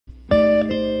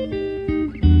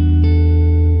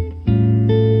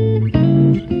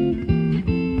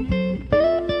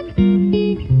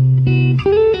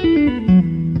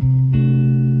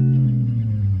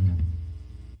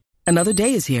Another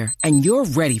day is here, and you're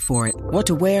ready for it. What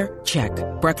to wear? Check.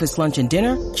 Breakfast, lunch, and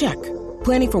dinner? Check.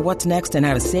 Planning for what's next and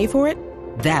how to save for it?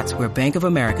 That's where Bank of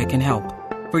America can help.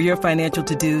 For your financial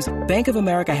to-dos, Bank of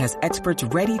America has experts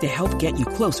ready to help get you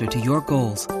closer to your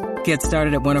goals. Get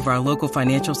started at one of our local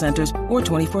financial centers or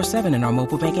 24/7 in our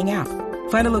mobile banking app.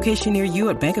 Find a location near you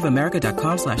at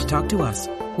bankofamerica.com/talktous.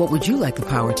 What would you like the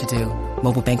power to do?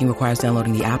 Mobile banking requires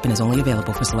downloading the app and is only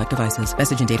available for select devices.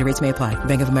 Message and data rates may apply.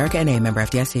 Bank of America N.A., member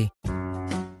FDIC.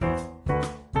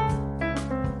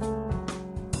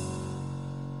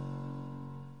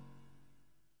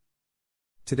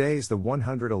 Today is the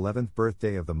 111th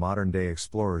birthday of the modern-day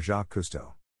explorer Jacques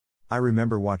Cousteau. I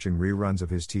remember watching reruns of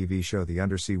his TV show The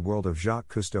Undersea World of Jacques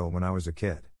Cousteau when I was a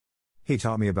kid. He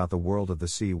taught me about the world of the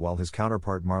sea while his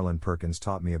counterpart Marlon Perkins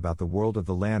taught me about the world of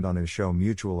the land on his show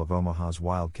Mutual of Omaha's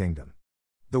Wild Kingdom.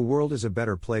 The world is a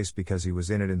better place because he was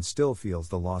in it and still feels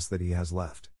the loss that he has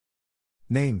left.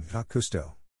 Name: Jacques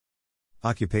Cousteau.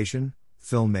 Occupation: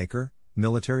 filmmaker,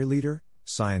 military leader,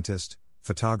 scientist,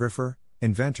 photographer,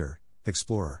 inventor,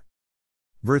 explorer.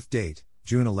 Birth date: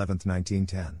 June 11,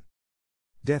 1910.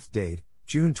 Death date: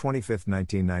 June 25,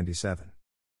 1997.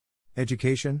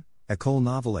 Education: École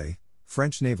Navale,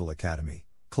 French Naval Academy,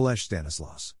 Collège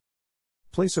Stanislas.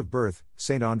 Place of birth: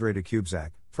 Saint-André de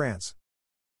Cubzac, France.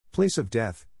 Place of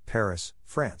death: Paris,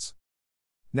 France.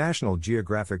 National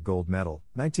Geographic Gold Medal,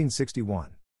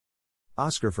 1961.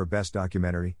 Oscar for Best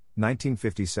Documentary,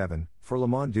 1957, for Le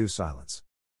Monde du Silence.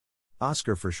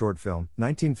 Oscar for Short Film,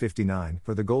 1959,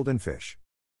 for The Golden Fish.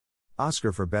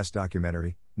 Oscar for Best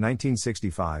Documentary,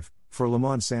 1965, for Le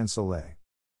Monde Sans Soleil.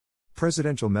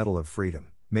 Presidential Medal of Freedom,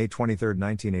 May 23,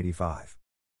 1985.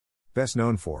 Best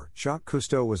known for, Jacques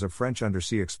Cousteau was a French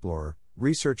undersea explorer,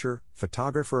 researcher,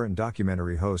 photographer and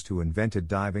documentary host who invented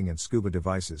diving and scuba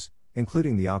devices,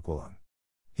 including the aqualung.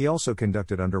 He also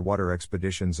conducted underwater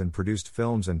expeditions and produced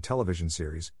films and television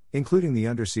series, including The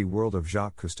Undersea World of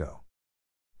Jacques Cousteau.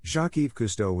 Jacques-Yves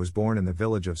Cousteau was born in the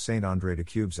village of Saint-André de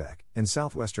Cubzac, in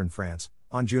southwestern France,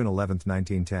 on June 11,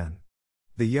 1910.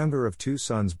 The younger of two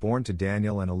sons born to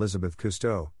Daniel and Elizabeth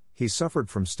Cousteau, he suffered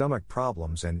from stomach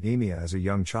problems and anemia as a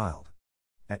young child.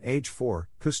 At age 4,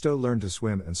 Cousteau learned to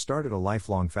swim and started a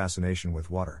lifelong fascination with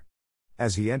water.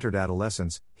 As he entered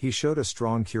adolescence, he showed a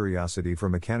strong curiosity for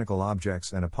mechanical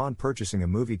objects, and upon purchasing a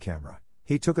movie camera,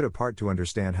 he took it apart to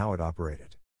understand how it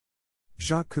operated.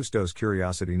 Jacques Cousteau's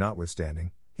curiosity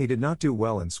notwithstanding, he did not do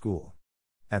well in school.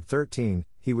 At 13,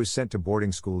 he was sent to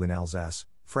boarding school in Alsace,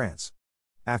 France.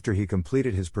 After he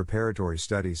completed his preparatory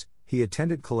studies, he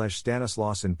attended Collège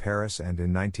Stanislas in Paris, and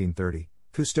in 1930,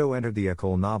 Cousteau entered the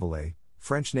École Navale,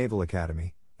 French Naval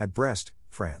Academy, at Brest,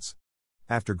 France.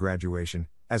 After graduation,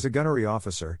 as a gunnery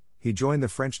officer, he joined the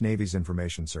French Navy's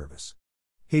information service.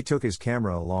 He took his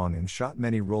camera along and shot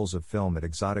many rolls of film at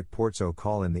exotic ports au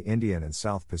call in the Indian and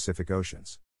South Pacific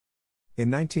Oceans.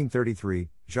 In 1933,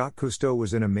 Jacques Cousteau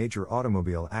was in a major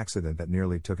automobile accident that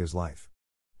nearly took his life.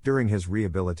 During his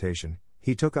rehabilitation,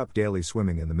 he took up daily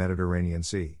swimming in the Mediterranean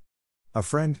Sea. A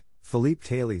friend, Philippe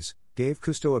Thales, gave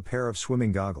Cousteau a pair of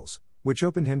swimming goggles, which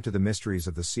opened him to the mysteries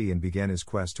of the sea and began his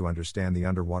quest to understand the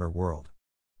underwater world.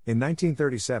 In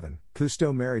 1937,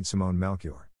 Cousteau married Simone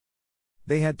Melchior.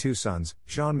 They had two sons,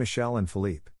 Jean-Michel and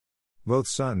Philippe. Both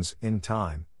sons, in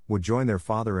time, would join their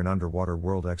father in underwater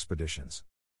world expeditions.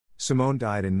 Simone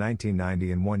died in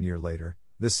 1990, and 1 year later,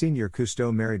 the senior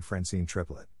Cousteau married Francine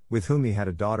Triplet, with whom he had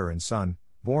a daughter and son,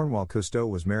 born while Cousteau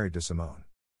was married to Simone.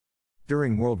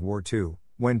 During World War II,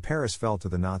 when Paris fell to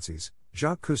the Nazis,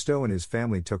 Jacques Cousteau and his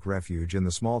family took refuge in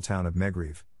the small town of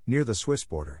Megrive, near the Swiss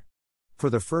border. For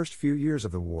the first few years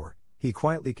of the war, he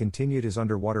quietly continued his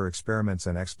underwater experiments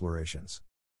and explorations.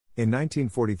 In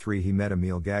 1943 he met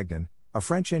Émile Gagnon, a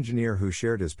French engineer who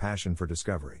shared his passion for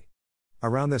discovery.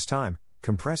 Around this time,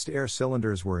 compressed air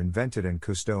cylinders were invented, and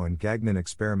Cousteau and Gagnon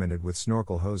experimented with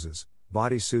snorkel hoses,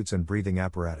 body suits and breathing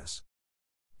apparatus.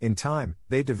 In time,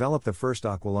 they developed the first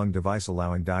aqualung device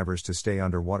allowing divers to stay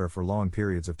underwater for long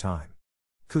periods of time.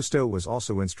 Cousteau was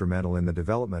also instrumental in the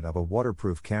development of a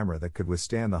waterproof camera that could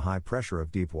withstand the high pressure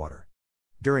of deep water.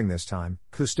 During this time,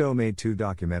 Cousteau made 2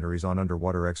 documentaries on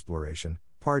underwater exploration,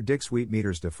 Par 18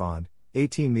 meters de fond,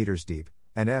 18 meters deep,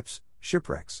 and EPS,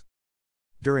 Shipwrecks.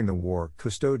 During the war,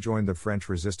 Cousteau joined the French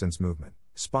resistance movement,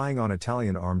 spying on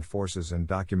Italian armed forces and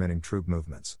documenting troop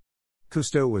movements.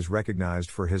 Cousteau was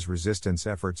recognized for his resistance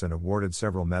efforts and awarded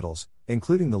several medals,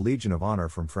 including the Legion of Honor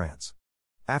from France.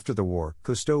 After the war,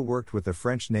 Cousteau worked with the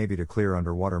French Navy to clear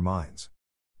underwater mines.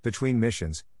 Between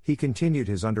missions, he continued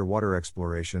his underwater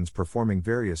explorations, performing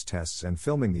various tests and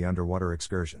filming the underwater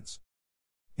excursions.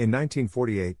 In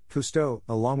 1948, Cousteau,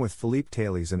 along with Philippe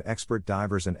Thales and expert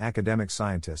divers and academic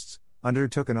scientists,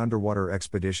 undertook an underwater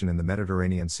expedition in the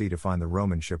Mediterranean Sea to find the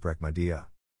Roman shipwreck Medea.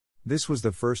 This was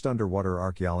the first underwater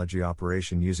archaeology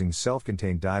operation using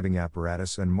self-contained diving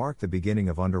apparatus and marked the beginning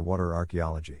of underwater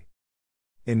archaeology.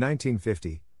 In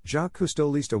 1950, Jacques Cousteau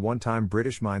leased a one-time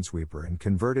British minesweeper and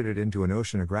converted it into an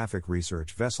oceanographic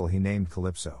research vessel he named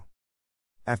Calypso.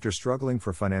 After struggling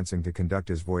for financing to conduct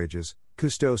his voyages,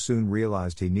 Cousteau soon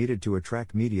realized he needed to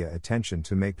attract media attention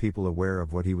to make people aware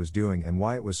of what he was doing and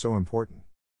why it was so important.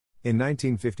 In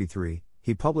 1953,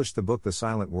 he published the book The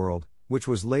Silent World, which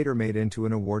was later made into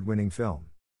an award-winning film.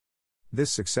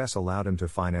 This success allowed him to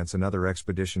finance another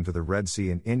expedition to the Red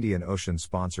Sea and Indian Ocean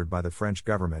sponsored by the French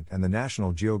government and the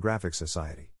National Geographic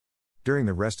Society. During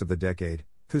the rest of the decade,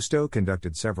 Cousteau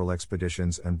conducted several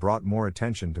expeditions and brought more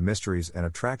attention to mysteries and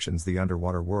attractions the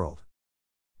underwater world.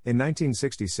 In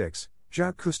 1966,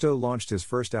 Jacques Cousteau launched his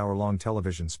first hour-long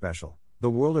television special, The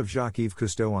World of Jacques-Yves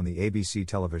Cousteau on the ABC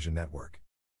television network.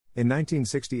 In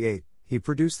 1968, he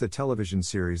produced the television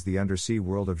series The Undersea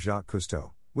World of Jacques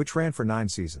Cousteau, which ran for 9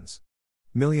 seasons.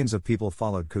 Millions of people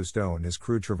followed Cousteau and his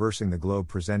crew traversing the globe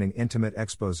presenting intimate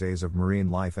exposés of marine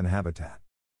life and habitat.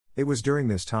 It was during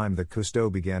this time that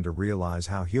Cousteau began to realize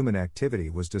how human activity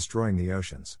was destroying the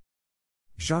oceans.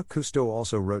 Jacques Cousteau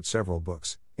also wrote several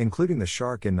books, including The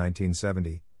Shark in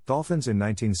 1970, Dolphins in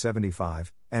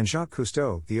 1975, and Jacques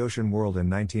Cousteau, The Ocean World in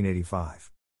 1985.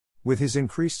 With his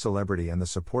increased celebrity and the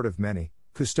support of many,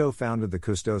 Cousteau founded the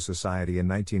Cousteau Society in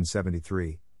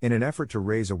 1973, in an effort to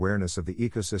raise awareness of the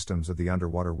ecosystems of the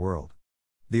underwater world.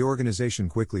 The organization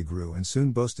quickly grew and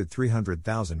soon boasted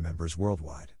 300,000 members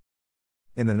worldwide.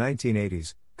 In the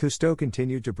 1980s, Cousteau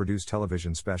continued to produce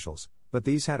television specials, but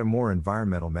these had a more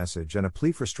environmental message and a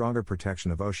plea for stronger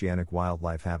protection of oceanic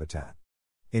wildlife habitat.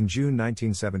 In June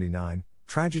 1979,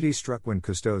 tragedy struck when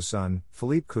Cousteau's son,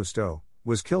 Philippe Cousteau,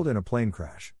 was killed in a plane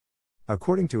crash.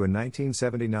 According to a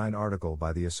 1979 article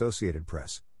by the Associated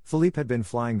Press, Philippe had been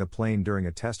flying the plane during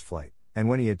a test flight, and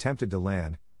when he attempted to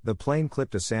land, the plane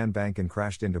clipped a sandbank and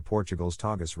crashed into Portugal's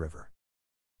Tagus River.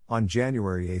 On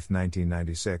January 8,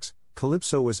 1996,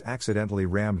 Calypso was accidentally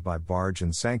rammed by barge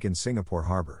and sank in Singapore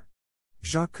harbor.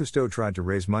 Jacques Cousteau tried to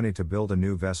raise money to build a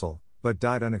new vessel, but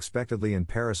died unexpectedly in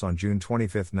Paris on June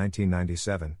 25,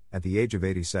 1997, at the age of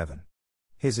 87.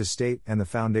 His estate and the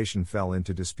foundation fell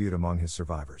into dispute among his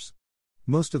survivors.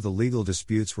 Most of the legal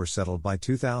disputes were settled by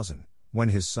 2000, when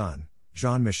his son,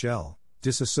 Jean-Michel,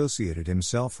 disassociated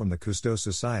himself from the Cousteau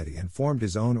Society and formed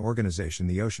his own organization,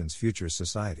 the Ocean's Futures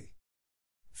Society.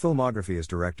 Filmography as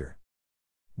director.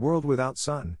 World Without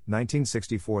Sun,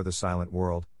 1964. The Silent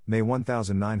World, May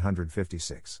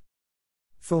 1956.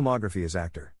 Filmography as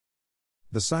actor.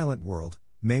 The Silent World,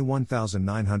 May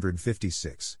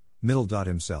 1956, Middledot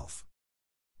himself.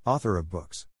 Author of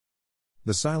books.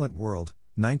 The Silent World,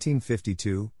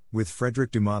 1952, with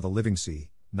Frederick Dumas. The Living Sea,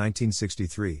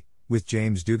 1963, with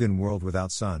James Dugan. World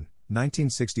Without Sun,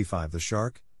 1965. The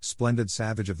Shark, Splendid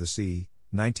Savage of the Sea,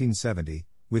 1970,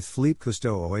 with Philippe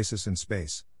Cousteau. Oasis in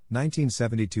Space,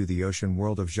 1972. The Ocean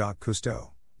World of Jacques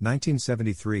Cousteau,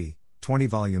 1973, 20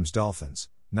 volumes. Dolphins,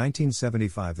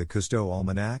 1975. The Cousteau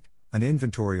Almanac, An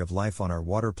Inventory of Life on Our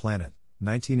Water Planet,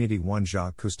 1981.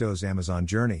 Jacques Cousteau's Amazon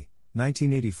Journey,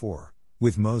 1984,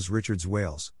 with Mose Richards.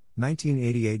 Whales,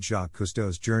 1988. Jacques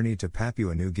Cousteau's Journey to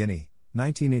Papua New Guinea,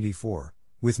 1984,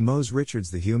 with Mose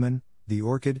Richards. The Human, the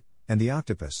Orchid, and the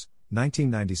Octopus,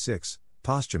 1996,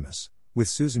 posthumous, with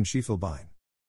Susan Schiefelbein.